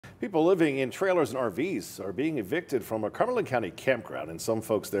People living in trailers and RVs are being evicted from a Cumberland County campground, and some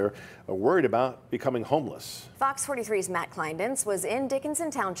folks there are worried about becoming homeless. Fox 43's Matt Kleindens was in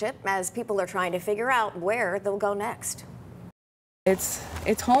Dickinson Township as people are trying to figure out where they'll go next.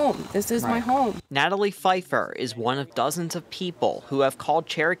 It's home. This is my home. Natalee Pfeifer is one of dozens of people who have called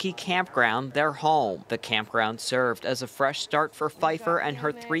Cherokee Campground their home. The campground served as a fresh start for Pfeifer and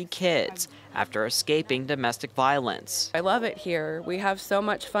her 3 kids after escaping domestic violence. I love it here. We have so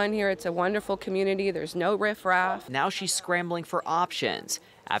much fun here. It's a wonderful community. There's no riffraff. Now she's scrambling for options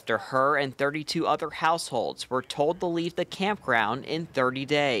after her and 32 other households were told to leave the campground in 30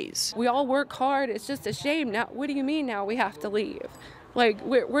 days. We all work hard. It's just a shame. Now, what do you mean now we have to leave? Like,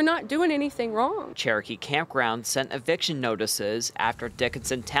 we're not doing anything wrong. Cherokee Campground sent eviction notices after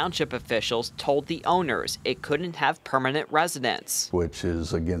Dickinson Township officials told the owners it couldn't have permanent residents. Which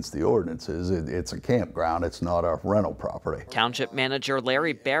is against the ordinances. It's a campground, it's not a rental property. Township manager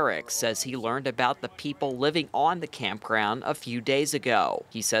Larry Barrick says he learned about the people living on the campground a few days ago.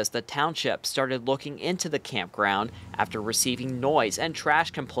 He says the township started looking into the campground after receiving noise and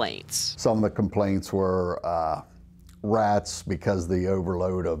trash complaints. Some of the complaints were rats because the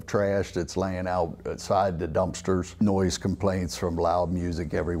overload of trash that's laying outside the dumpsters, noise complaints from loud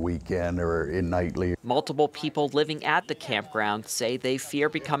music every weekend or nightly. Multiple people living at the campground say they fear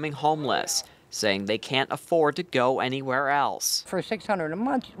becoming homeless, saying they can't afford to go anywhere else. For $600 a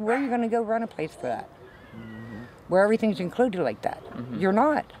month, where are you going to go run a place for that? Where everything's included like that. You're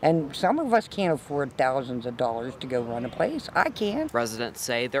not. And some of us can't afford thousands of dollars to go run a place. I can. Residents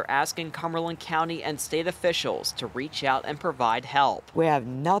say they're asking Cumberland County and state officials to reach out and provide help. We have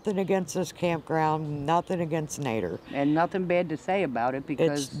nothing against this campground, nothing against Nader. And nothing bad to say about it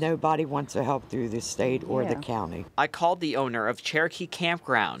because nobody wants to help through the state or the county. I called the owner of Cherokee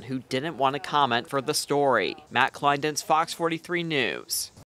Campground, who didn't want to comment for the story. Matt Kleindens, Fox 43 News.